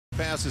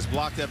passes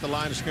blocked at the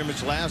line of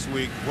scrimmage last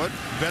week. What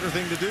better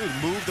thing to do?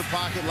 Move the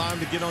pocket line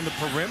to get on the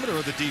perimeter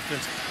of the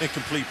defense and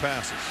complete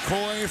passes.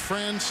 Coye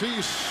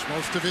Francis,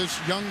 most of his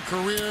young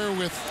career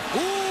with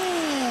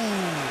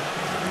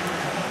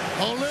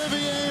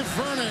Olivier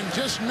Vernon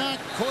just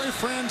knocked Coye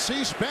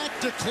Francis back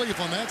to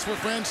Cleveland. That's where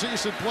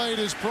Francis had played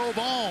his pro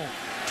ball.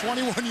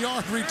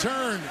 21-yard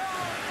return.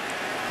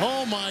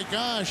 Oh my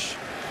gosh.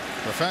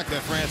 The fact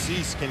that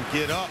Francis can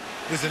get up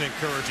is an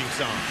encouraging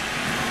sign.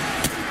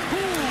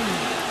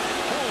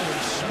 Holy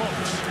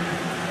smokes.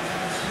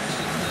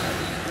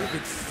 You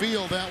could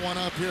feel that one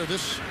up here.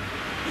 This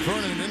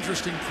Vernon, an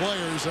interesting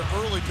player. He's an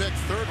early pick,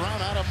 3rd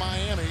round out of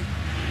Miami.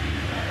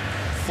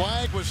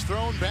 Flag was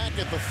thrown back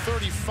at the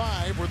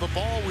 35 where the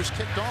ball was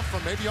kicked off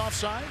from. Maybe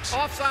offsides?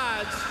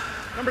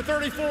 Offsides. Number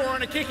 34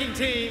 on a kicking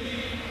team.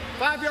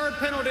 5-yard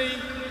penalty.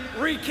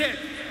 Re-kick.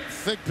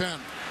 Thigpen.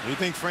 You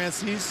think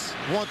Francis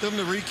want them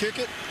to re-kick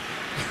it?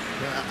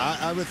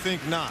 I would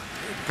think not.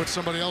 Put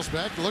somebody else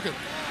back. Look at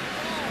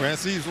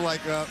Francis like,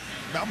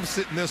 I'm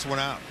sitting this one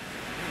out.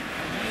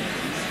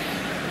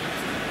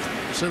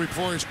 said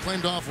before, he's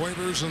claimed off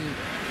waivers in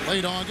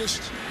late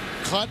August,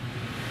 cut,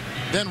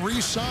 then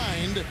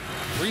re-signed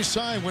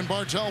when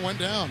Bartell went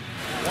down.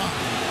 Wow.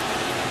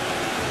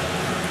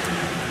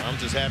 I'm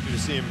just happy to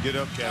see him get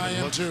up, Kevin. I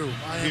am too.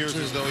 Appears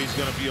as though he's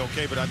going to be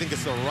okay, but I think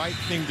it's the right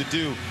thing to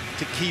do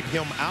to keep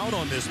him out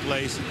on this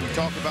place. We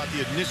talk about the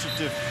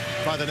initiative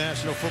by the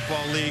National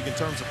Football League in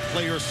terms of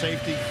player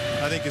safety.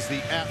 I think it's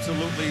the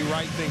absolutely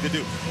right thing to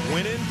do.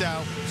 When in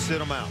doubt,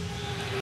 sit him out.